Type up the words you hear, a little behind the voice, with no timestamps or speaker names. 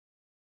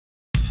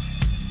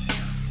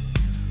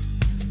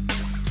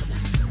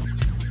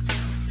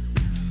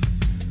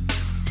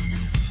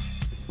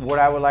What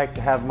I would like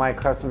to have my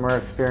customer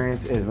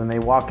experience is when they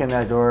walk in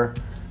that door,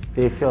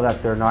 they feel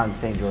that they're not in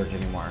St. George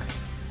anymore.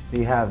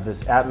 We have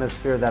this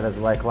atmosphere that is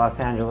like Los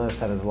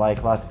Angeles, that is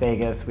like Las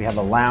Vegas. We have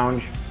a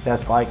lounge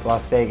that's like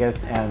Las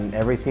Vegas, and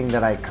everything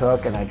that I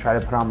cook and I try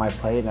to put on my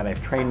plate and that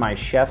I've trained my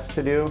chefs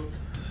to do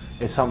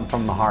is something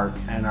from the heart,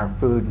 and our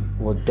food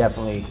will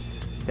definitely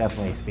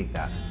speak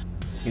that.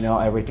 You know,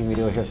 everything we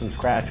do here from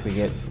scratch. We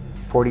get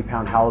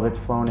 40-pound halibuts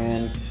flown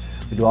in.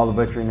 We do all the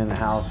butchering in the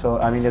house. So,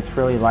 I mean, it's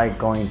really like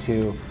going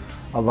to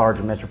a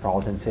large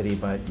metropolitan city,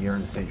 but you're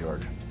in St.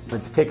 George.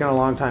 It's taken a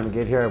long time to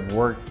get here. I've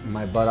worked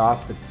my butt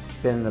off. It's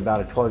been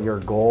about a 12-year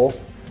goal.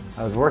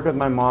 I was working with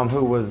my mom,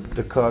 who was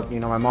the cook.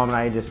 You know, my mom and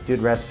I just did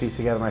recipes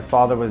together. My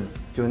father was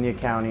doing the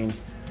accounting.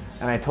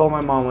 And I told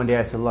my mom one day,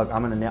 I said, look,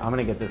 I'm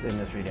gonna get this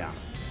industry down.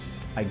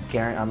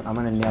 I'm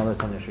gonna nail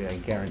this industry, I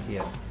guarantee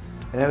it.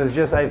 And it was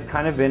just, I've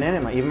kind of been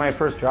in it. Even my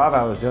first job,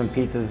 I was doing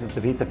pizzas at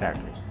the pizza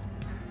factory.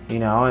 You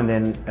know, and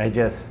then I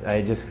just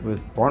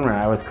was born when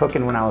I was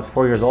cooking when I was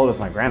 4 years old with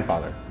my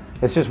grandfather.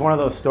 It's just one of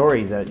those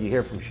stories that you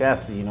hear from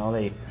chefs, you know,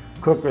 they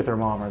cook with their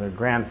mom or their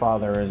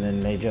grandfather, and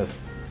then they just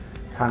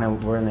kind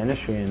of were in the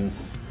industry, and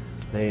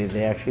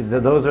they actually,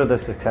 those are the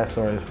success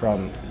stories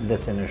from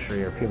this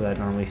industry, or people that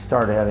normally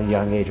started at a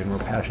young age and were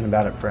passionate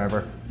about it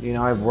forever. You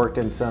know, I've worked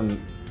in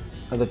some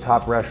of the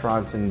top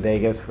restaurants in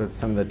Vegas with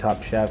some of the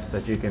top chefs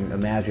that you can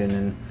imagine,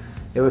 and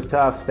it was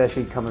tough,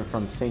 especially coming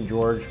from St.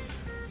 George,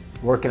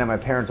 working at my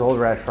parents' old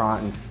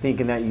restaurant and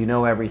thinking that you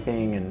know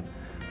everything, and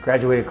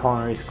graduated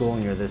culinary school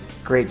and you're this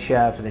great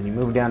chef, and then you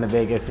move down to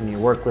Vegas and you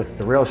work with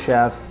the real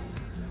chefs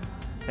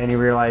and you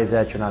realize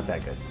that you're not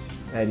that good.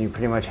 And you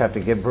pretty much have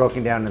to get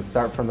broken down and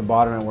start from the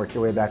bottom and work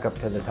your way back up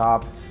to the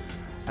top.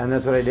 And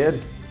that's what I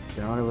did.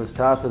 You know, and it was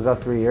tough. It was about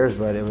 3 years,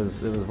 but it was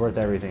worth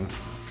everything.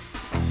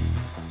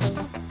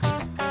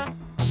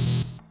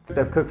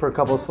 I've cooked for a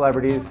couple of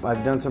celebrities.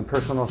 I've done some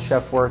personal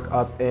chef work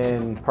up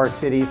in Park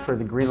City for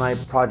the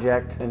Greenlight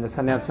Project and the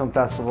Sundance Film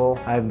Festival.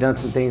 I've done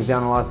some things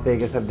down in Las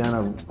Vegas. I've done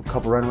a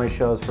couple runway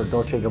shows for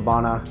Dolce &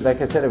 Gabbana.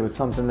 Like I said, it was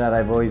something that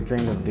I've always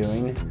dreamed of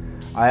doing.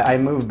 I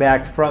moved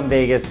back from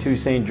Vegas to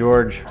St.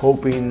 George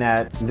hoping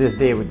that this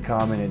day would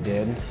come, and it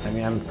did. I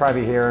mean, I'm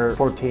probably here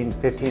 14,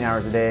 15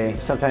 hours a day,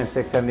 sometimes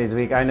 6, 7 days a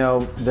week. I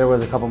know there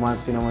was a couple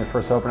months, you know, when we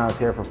first opened, I was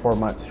here for 4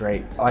 months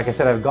straight. Like I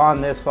said, I've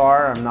gone this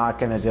far. I'm not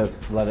gonna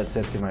just let it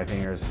sit through my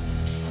fingers.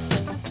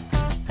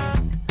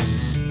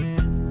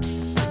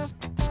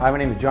 Hi, my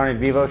name is Johnny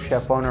DeVivo,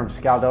 chef owner of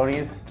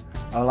Scaldonis.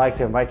 I would like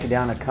to invite you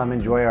down to come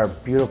enjoy our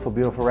beautiful,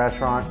 beautiful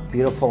restaurant,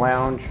 beautiful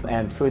lounge,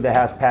 and food that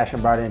has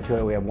passion brought into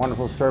it. We have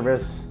wonderful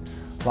service,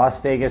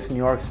 Las Vegas, New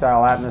York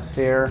style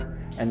atmosphere,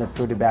 and the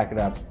food to back it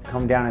up.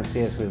 Come down and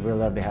see us. We'd really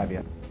love to have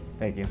you.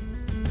 Thank you.